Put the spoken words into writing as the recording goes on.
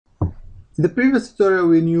In the previous tutorial,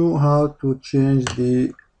 we knew how to change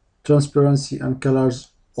the transparency and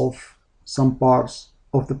colors of some parts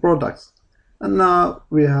of the products. And now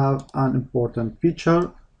we have an important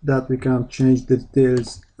feature that we can change the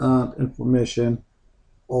details and information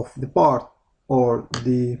of the part or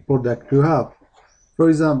the product you have. For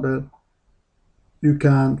example, you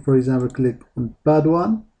can, click on pad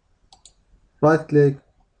 1, right click,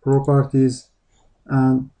 properties,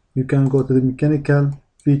 and you can go to the mechanical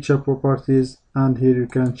feature properties, and here you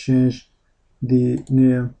can change the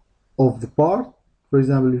name of the part. For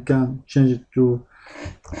example, you can change it to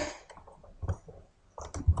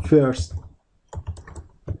first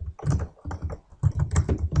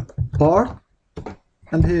part,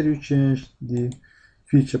 and here you change the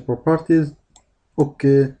feature properties.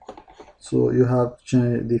 Okay, so you have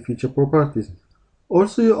changed the feature properties.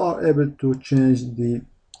 Also, you are able to change the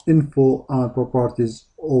info and properties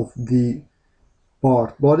of the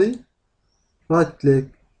part body. Right click,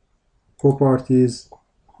 properties,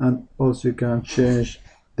 and also you can change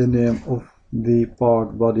the name of the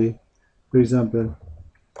part body. For example,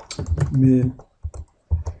 main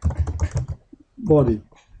body.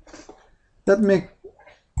 That makes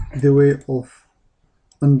the way of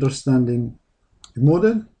understanding the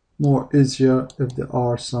model more easier if there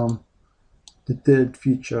are some detailed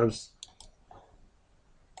features.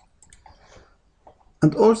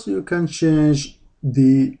 And also you can change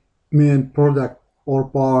the main product or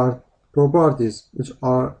part properties, which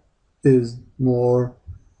is more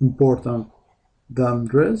important than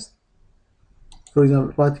the rest. For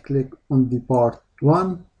example, right click on the part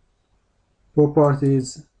 1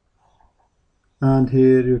 properties, and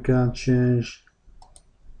here you can change.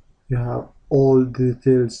 You have all the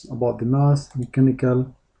details about the mass,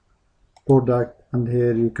 mechanical, product, and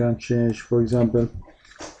here you can change, for example,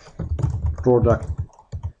 product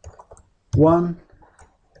 1,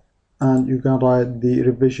 and you can write the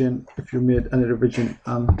revision if you made any revision,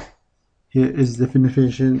 and here is the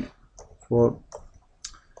definition for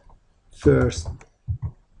first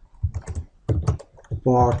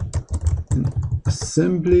part in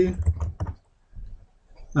assembly,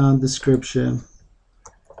 and description.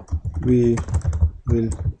 We will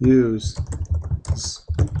use this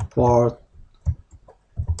part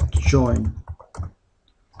to join,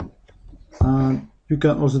 and you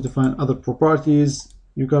can also define other properties.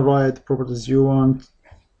 You can write properties you want,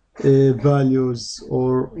 values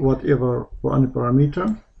or whatever for any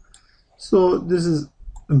parameter. So this is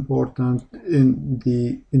important in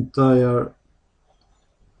the entire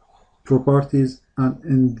properties and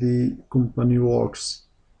in the company works.